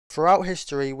Throughout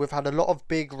history, we've had a lot of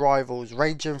big rivals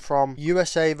ranging from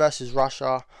USA versus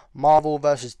Russia, Marvel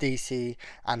versus DC,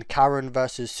 and Karen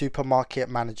versus supermarket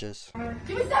managers.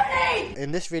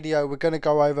 In this video, we're going to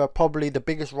go over probably the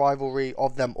biggest rivalry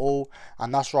of them all,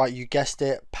 and that's right, you guessed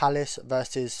it, Palace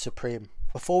versus Supreme.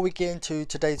 Before we get into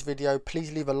today's video,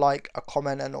 please leave a like, a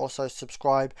comment, and also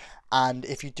subscribe. And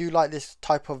if you do like this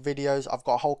type of videos, I've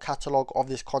got a whole catalogue of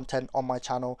this content on my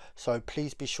channel, so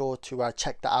please be sure to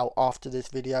check that out after this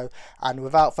video. And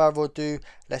without further ado,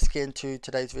 let's get into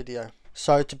today's video.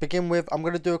 So to begin with, I'm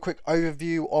going to do a quick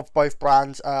overview of both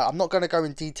brands. I'm not going to go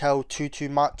in detail too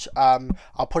much. I'll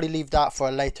probably leave that for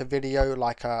a later video,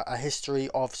 like a history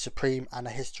of Supreme and a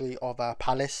history of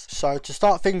Palace. So to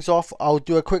start things off, I'll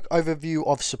do a quick overview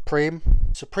of Supreme.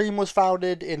 Supreme was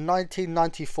founded in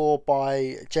 1994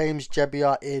 by James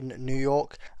Jebbia in New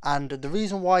York, and the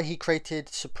reason why he created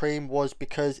Supreme was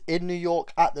because in New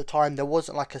York at the time there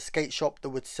wasn't like a skate shop that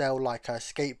would sell like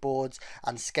skateboards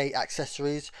and skate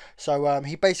accessories. So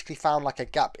he basically found like a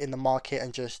gap in the market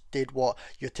and just did what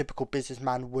your typical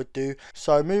businessman would do.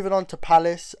 So moving on to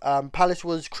Palace. Palace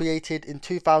was created in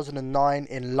 2009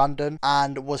 in London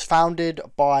and was founded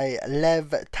by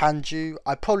Lev Tanju.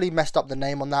 I probably messed up the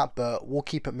name on that, but we'll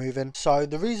keep it moving. So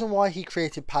the reason why he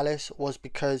created Palace was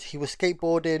because he was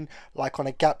skateboarding like on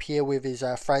a gap year with his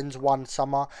friends one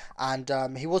summer,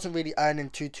 and he wasn't really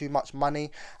earning too much money,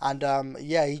 and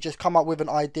yeah, he just come up with an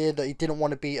idea that he didn't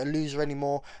want to be a loser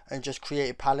anymore and just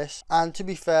created Palace. And to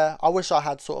be fair, I wish I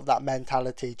had sort of that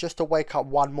mentality, just to wake up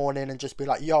one morning and just be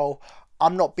like, yo,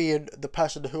 I'm not being the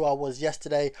person who I was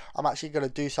yesterday. I'm actually going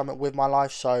to do something with my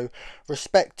life. So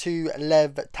respect to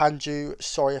Lev Tanju.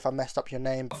 Sorry if I messed up your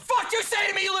name. What the fuck you say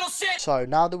to me, you little shit? So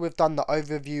now that we've done the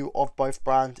overview of both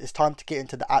brands, it's time to get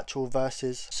into the actual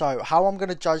verses. So how I'm going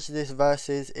to judge this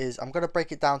verses is I'm going to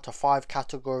break it down to 5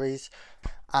 categories.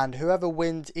 And whoever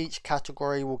wins each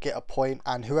category will get a point,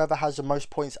 and whoever has the most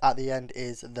points at the end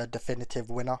is the definitive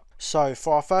winner. So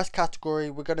for our first category,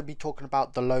 we're going to be talking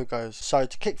about the logos. So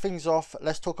to kick things off,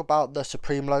 let's talk about the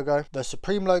Supreme logo. The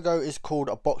Supreme logo is called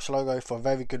a box logo for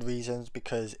very good reasons,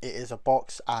 because it is a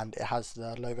box and it has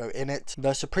the logo in it.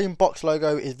 The Supreme box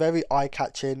logo is very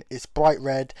eye-catching, it's bright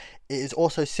red, it is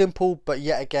also simple but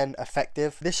yet again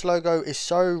effective. This logo is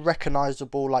so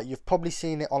recognizable, like you've probably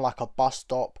seen it on like a bus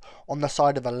stop, on the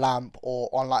side of a lamp, or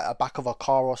on like a back of a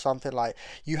car or something. Like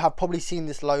you have probably seen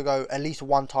this logo at least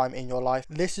one time in your life.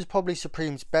 This is probably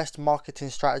Supreme's best marketing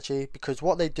strategy, because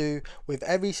what they do with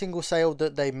every single sale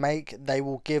that they make, they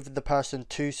will give the person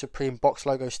 2 Supreme box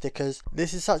logo stickers.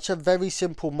 This is such a very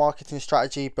simple marketing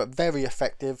strategy but very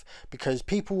effective, because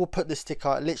people will put the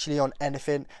sticker literally on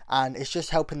anything, and it's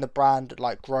just helping the brand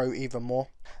like grow even more.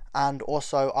 And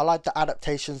also I like the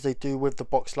adaptations they do with the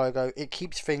box logo. It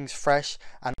keeps things fresh,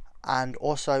 and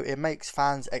also it makes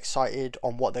fans excited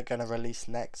on what they're going to release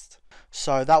next.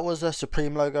 So that was the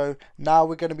Supreme logo. Now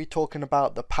we're going to be talking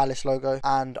about the Palace logo,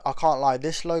 and I can't lie,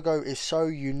 this logo is so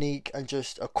unique and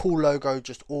just a cool logo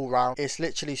just all round. It's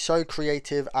literally so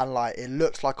creative, and like it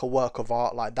looks like a work of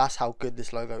art. Like that's how good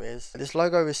this logo is. This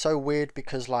logo is so weird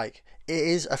because like it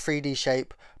is a 3D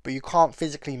shape, but you can't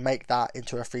physically make that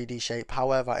into a 3D shape.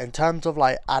 However, in terms of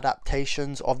like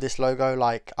adaptations of this logo,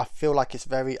 like I feel like it's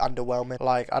very underwhelming.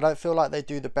 Like I don't feel like they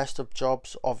do the best of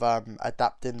jobs of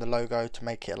adapting the logo to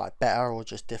make it like better or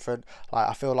just different. Like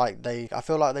I feel like they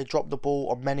drop the ball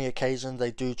on many occasions.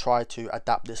 They do try to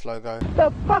adapt this logo.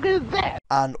 The fuck is that?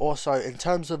 And also in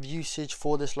terms of usage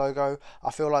for this logo,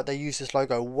 I feel like they use this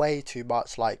logo way too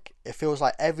much. Like it feels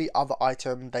like every other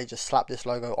item they just slap this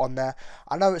logo on there.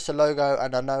 I know it's a logo,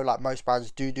 and I know like most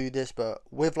brands do this, but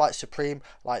with like Supreme,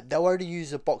 like they'll only use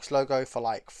the box logo for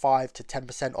like 5 to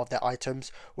 10% of their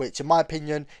items, which in my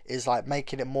opinion is like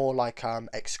making it more like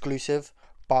exclusive.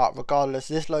 But regardless,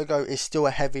 this logo is still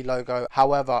a heavy logo.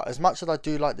 However, as much as I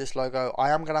do like this logo, I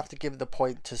am gonna have to give the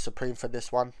point to Supreme for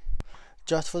this one,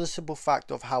 just for the simple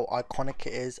fact of how iconic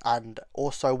it is, and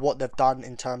also what they've done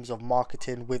in terms of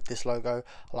marketing with this logo.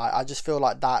 Like I just feel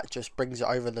like that just brings it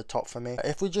over the top for me.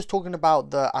 If we're just talking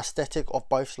about the aesthetic of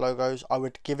both logos, I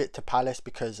would give it to Palace,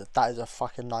 because that is a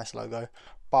fucking nice logo.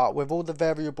 But with all the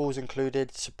variables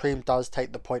included, Supreme does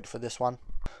take the point for this one.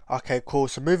 Okay, cool.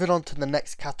 So moving on to the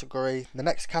next category. The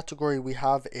next category we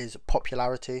have is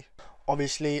popularity.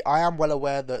 Obviously, I am well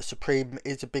aware that Supreme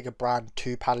is a bigger brand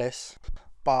to Palace,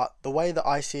 but the way that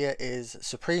I see it is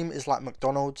Supreme is like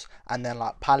McDonald's, and then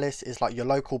like Palace is like your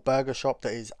local burger shop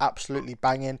that is absolutely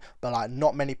banging, but like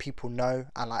not many people know,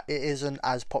 and like it isn't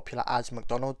as popular as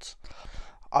McDonald's.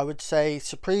 I would say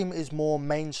Supreme is more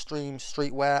mainstream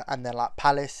streetwear, and then like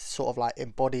Palace sort of like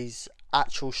embodies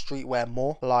actual streetwear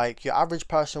more. Like, your average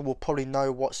person will probably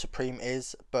know what Supreme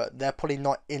is, but they're probably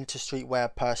not into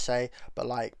streetwear per se. But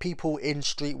like, people in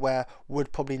streetwear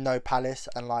would probably know Palace,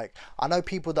 and like, I know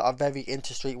people that are very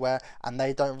into streetwear and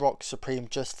they don't rock Supreme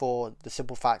just for the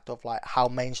simple fact of like how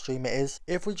mainstream it is.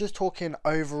 If we're just talking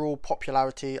overall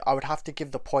popularity, I would have to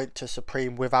give the point to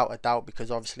Supreme without a doubt,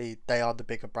 because obviously they are the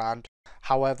bigger brand.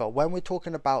 However, when we're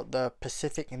talking about the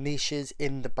specific niches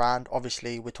in the brand,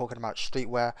 obviously we're talking about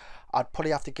streetwear, I'd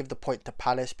probably have to give the point to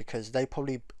Palace, because they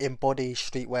probably embody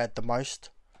streetwear the most.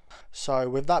 So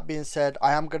with that being said,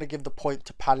 I am going to give the point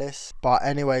to Palace. But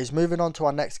anyways, moving on to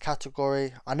our next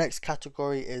category. Our next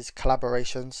category is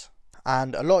collaborations.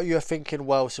 And a lot of you are thinking,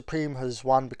 well, Supreme has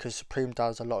won because Supreme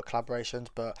does a lot of collaborations,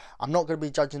 but I'm not going to be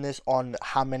judging this on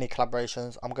how many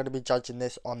collaborations. I'm going to be judging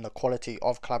this on the quality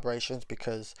of collaborations,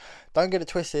 because don't get it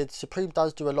twisted, Supreme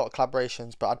does do a lot of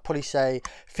collaborations, but I'd probably say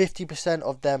 50%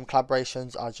 of them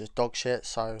collaborations are just dog shit.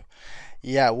 So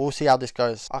yeah, we'll see how this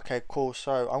goes. Okay, cool.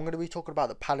 So I'm going to be talking about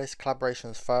the Palace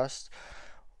collaborations first.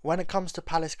 When it comes to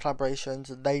Palace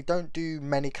collaborations, they don't do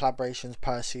many collaborations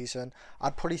per season.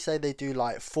 I'd probably say they do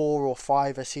like 4 or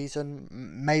 5 a season,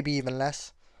 maybe even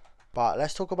less. But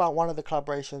let's talk about one of the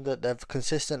collaborations that they've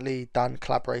consistently done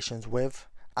collaborations with.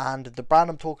 And the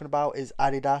brand I'm talking about is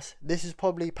Adidas. This is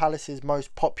probably Palace's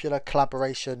most popular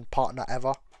collaboration partner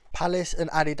ever. Palace and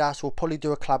Adidas will probably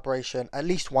do a collaboration at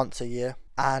least once a year,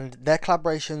 and their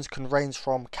collaborations can range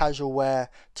from casual wear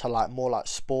to like more like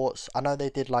sports. I know they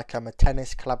did like a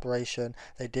tennis collaboration,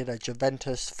 they did a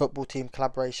Juventus football team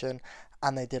collaboration,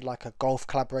 and they did like a golf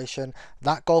collaboration.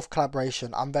 That golf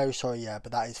collaboration, I'm very sorry, yeah,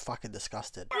 but that is fucking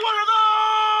disgusting.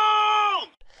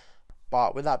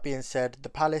 But with that being said, the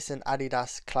Palace and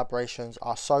Adidas collaborations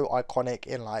are so iconic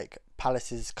in like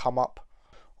Palace's come up.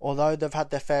 Although they've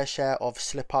had their fair share of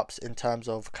slip-ups in terms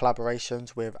of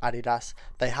collaborations with Adidas,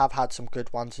 they have had some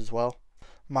good ones as well.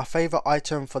 My favourite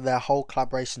item for their whole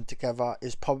collaboration together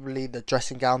is probably the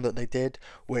dressing gown that they did,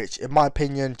 which in my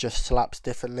opinion just slaps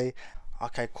differently.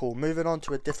 Okay, cool. Moving on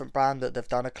to a different brand that they've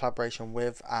done a collaboration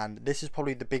with, and this is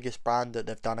probably the biggest brand that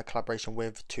they've done a collaboration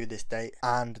with to this date.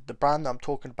 And the brand that I'm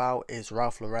talking about is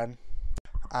Ralph Lauren.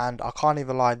 And I can't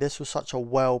even lie, this was such a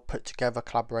well put together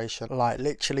collaboration. Like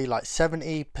literally like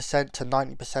 70% to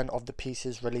 90% of the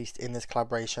pieces released in this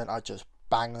collaboration are just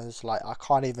bangers. Like, I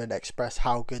can't even express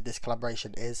how good this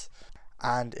collaboration is.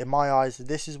 And in my eyes,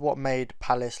 this is what made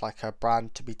Palace like a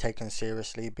brand to be taken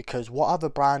seriously, because what other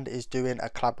brand is doing a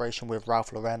collaboration with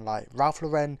Ralph Lauren? Like, Ralph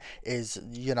Lauren is,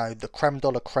 you know, the creme de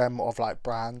la creme of like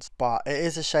brands. But it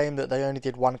is a shame that they only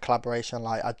did one collaboration.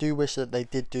 Like, I do wish that they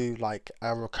did do like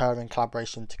a recurring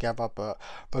collaboration together, but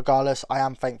regardless, I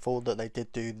am thankful that they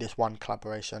did do this one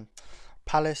collaboration.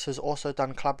 Palace has also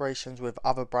done collaborations with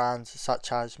other brands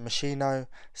such as Moschino,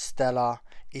 Stella,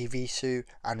 Evisu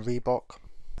and Reebok.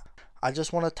 I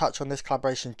just want to touch on this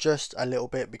collaboration just a little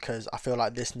bit, because I feel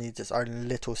like this needs its own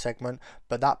little segment.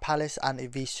 But that Palace and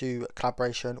Evisu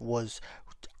collaboration was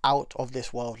out of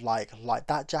this world. Like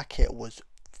that jacket was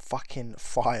fucking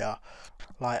fire.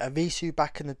 Like, Evisu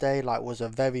back in the day like was a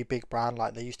very big brand.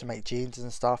 Like, they used to make jeans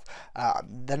and stuff.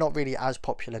 They're not really as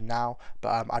popular now,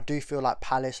 but I do feel like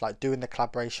Palace, like, doing the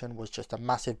collaboration was just a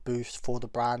massive boost for the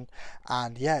brand.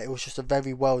 And yeah, it was just a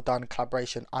very well done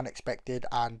collaboration, unexpected,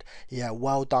 and yeah,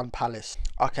 well done Palace.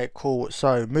 Okay, cool.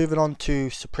 So moving on to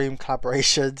Supreme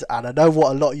collaborations, and I know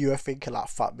what a lot of you are thinking, like,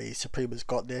 fuck me, Supreme has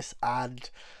got this. And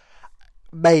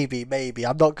maybe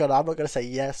I'm not gonna say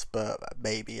yes, but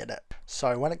maybe, innit?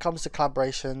 So when it comes to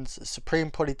collaborations,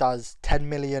 Supreme probably does 10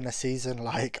 million a season.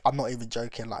 Like, I'm not even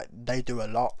joking, like, they do a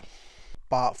lot.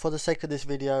 But for the sake of this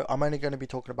video, I'm only going to be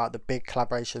talking about the big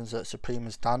collaborations that Supreme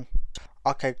has done.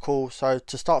 Okay, cool. So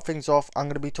to start things off, I'm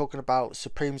going to be talking about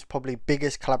Supreme's probably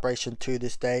biggest collaboration to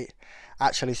this date.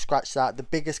 Actually, scratch that, the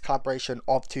biggest collaboration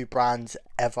of two brands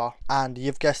ever. And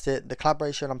you've guessed it, the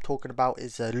collaboration I'm talking about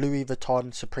is a Louis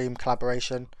Vuitton Supreme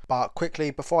collaboration. But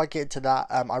quickly, before I get into that,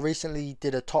 I recently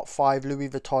did a top 5 Louis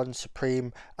Vuitton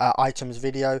Supreme items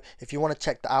video. If you want to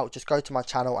check that out, just go to my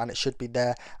channel and it should be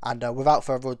there. And without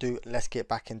further ado, let's get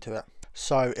back into it.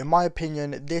 So in my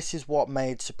opinion, this is what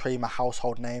made Supreme a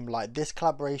household name. Like, this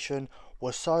collaboration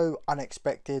was so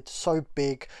unexpected, so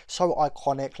big, so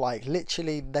iconic. Like,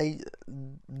 literally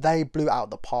they blew out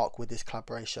the park with this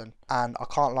collaboration. And I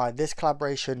can't lie, this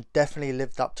collaboration definitely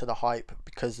lived up to the hype,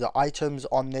 because the items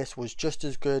on this was just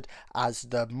as good as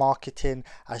the marketing,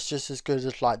 just as good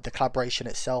as like the collaboration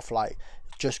itself. Like,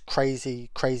 just crazy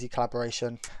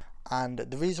collaboration. And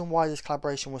the reason why this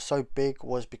collaboration was so big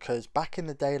was because back in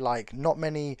the day, like, not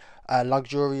many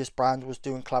luxurious brands was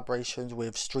doing collaborations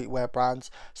with streetwear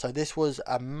brands. So this was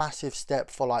a massive step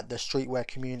for like the streetwear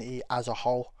community as a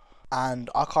whole. And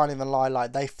I can't even lie,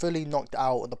 like, they fully knocked it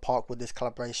out of the park with this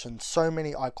collaboration. So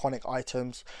many iconic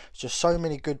items, just so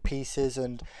many good pieces,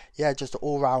 and yeah, just an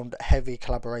all-round heavy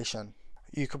collaboration.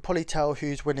 You can probably tell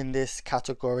who's winning this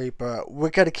category, but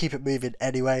we're going to keep it moving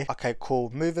anyway. Okay, cool.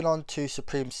 Moving on to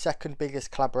Supreme's second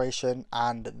biggest collaboration,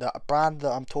 and the brand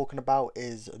that I'm talking about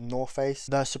is North Face.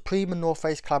 The Supreme and North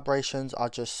Face collaborations are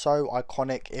just so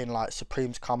iconic in like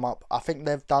Supreme's come up. I think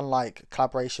they've done like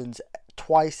collaborations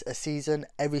twice a season,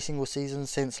 every single season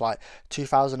since like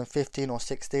 2015 or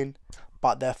 16.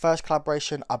 But their first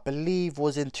collaboration, I believe,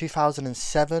 was in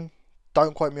 2007.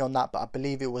 Don't quote me on that, but I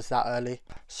believe it was that early.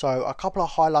 So a couple of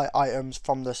highlight items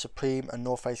from the Supreme and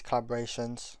North Face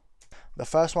collaborations. The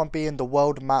first one being the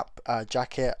world map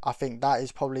jacket. I think that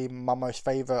is probably my most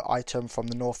favorite item from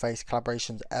the North Face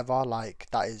collaborations ever. Like,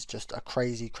 that is just a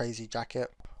crazy jacket.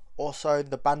 Also,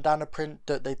 the bandana print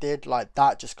that they did, like,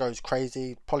 that just goes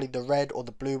crazy. Probably the red or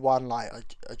the blue one, like,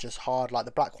 are just hard. Like,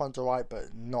 the black one's alright,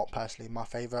 but not personally my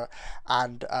favourite.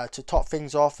 And to top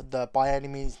things off, the By Any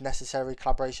Means Necessary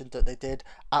collaboration that they did,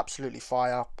 absolutely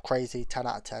fire, crazy, 10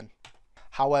 out of 10.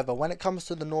 However, when it comes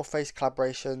to the North Face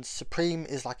collaborations, Supreme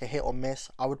is like a hit or miss.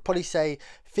 I would probably say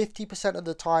 50% of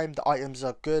the time the items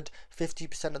are good,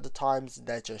 50% of the times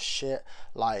they're just shit.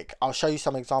 Like, I'll show you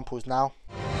some examples now.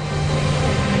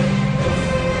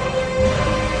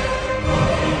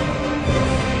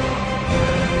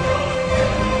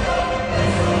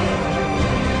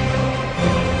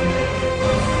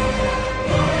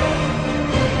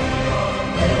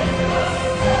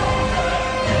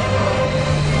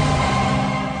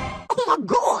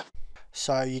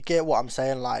 So you get what I'm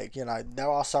saying. Like, you know, there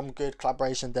are some good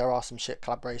collaborations, there are some shit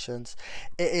collaborations.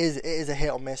 It is a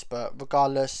hit or miss, but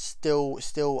regardless,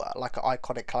 still like an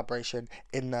iconic collaboration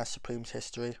in Supreme's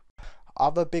history.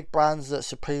 Other big brands that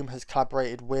Supreme has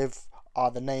collaborated with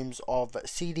are the names of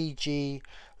CDG,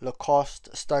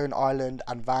 Lacoste, Stone Island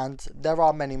and Vans. There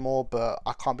are many more, but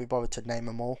I can't be bothered to name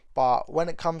them all. But when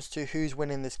it comes to who's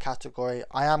winning this category,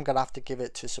 I am going to have to give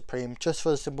it to Supreme, just for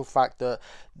the simple fact that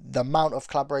the amount of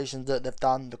collaborations that they've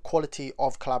done, the quality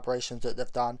of collaborations that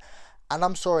they've done. And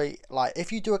I'm sorry, like,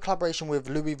 if you do a collaboration with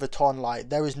Louis Vuitton, like,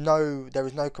 there is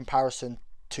no comparison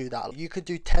to that. You could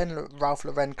do 10 Ralph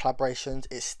Lauren collaborations,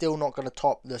 it's still not going to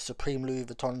top the Supreme Louis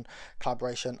Vuitton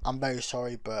collaboration. I'm very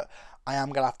sorry, but I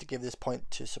am going to have to give this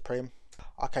point to Supreme.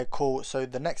 Okay, cool. So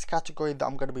the next category that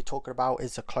I'm going to be talking about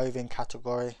is the clothing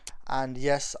category. And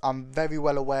yes, I'm very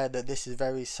well aware that this is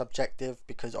very subjective,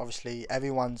 because obviously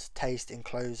everyone's taste in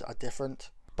clothes are different.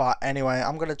 But anyway,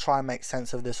 I'm going to try and make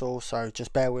sense of this all, so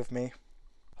just bear with me.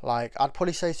 Like, I'd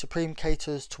probably say Supreme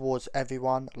caters towards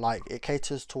everyone. Like, it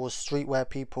caters towards streetwear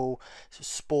people,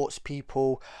 sports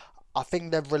people. I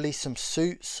think they've released some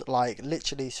suits. Like,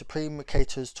 literally, Supreme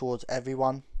caters towards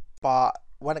everyone. But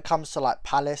when it comes to like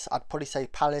Palace, I'd probably say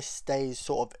Palace stays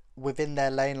sort of within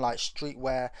their lane, like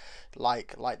streetwear.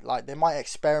 Like they might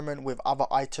experiment with other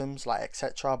items, like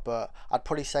etc. But I'd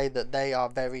probably say that they are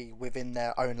very within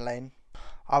their own lane.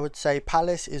 I would say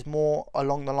Palace is more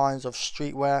along the lines of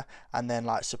streetwear, and then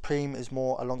like Supreme is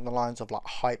more along the lines of like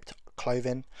hyped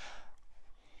clothing.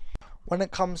 When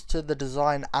it comes to the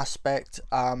design aspect,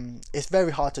 it's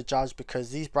very hard to judge,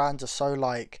 because these brands are so,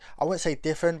 like, I wouldn't say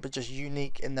different, but just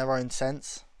unique in their own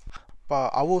sense. But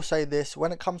I will say this,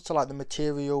 when it comes to like the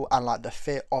material and like the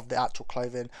fit of the actual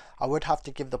clothing, I would have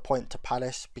to give the point to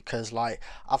Palace, because like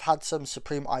I've had some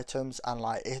Supreme items and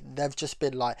like they've just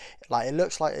been like it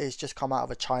looks like it's just come out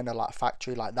of a China like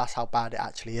factory. Like, that's how bad it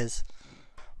actually is.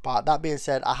 But that being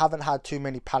said, I haven't had too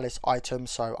many Palace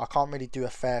items, so I can't really do a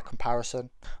fair comparison.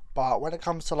 But when it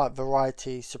comes to like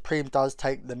variety, Supreme does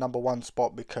take the #1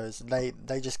 spot, because they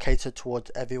just cater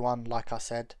towards everyone, like I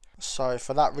said. So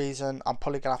for that reason, I'm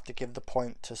probably gonna have to give the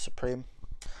point to Supreme.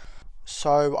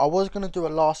 So I was going to do a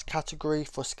last category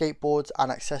for skateboards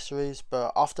and accessories,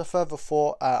 but after further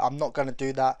thought, I'm not going to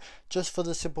do that, just for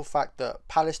the simple fact that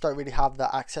Palace don't really have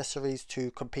the accessories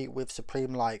to compete with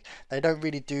Supreme. Like, they don't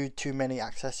really do too many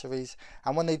accessories,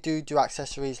 and when they do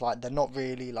accessories, like, they're not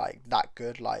really like that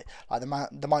good. Like they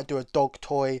might do a dog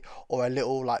toy or a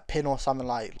little like pin or something.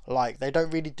 Like they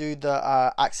don't really do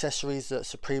the accessories that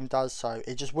Supreme does, so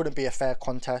it just wouldn't be a fair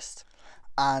contest.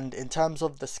 And in terms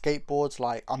of the skateboards,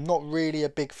 like, I'm not really a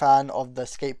big fan of the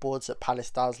skateboards that Palace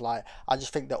does. Like, I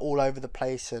just think they're all over the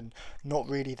place and not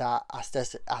really that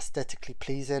aesthetically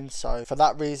pleasing. So for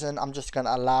that reason, I'm just going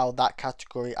to allow that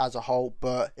category as a whole.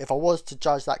 But if I was to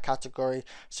judge that category,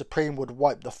 Supreme would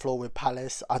wipe the floor with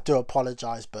Palace. I do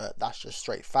apologize, but that's just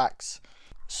straight facts.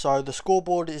 So the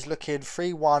scoreboard is looking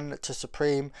 3-1 to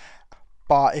Supreme.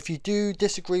 But if you do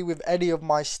disagree with any of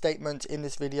my statements in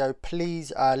this video,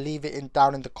 please leave it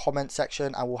down in the comment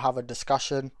section and we'll have a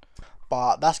discussion.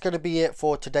 But that's going to be it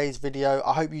for today's video.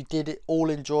 I hope you did all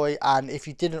enjoy, and if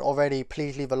you didn't already,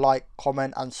 please leave a like,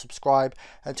 comment and subscribe.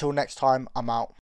 Until next time, I'm out.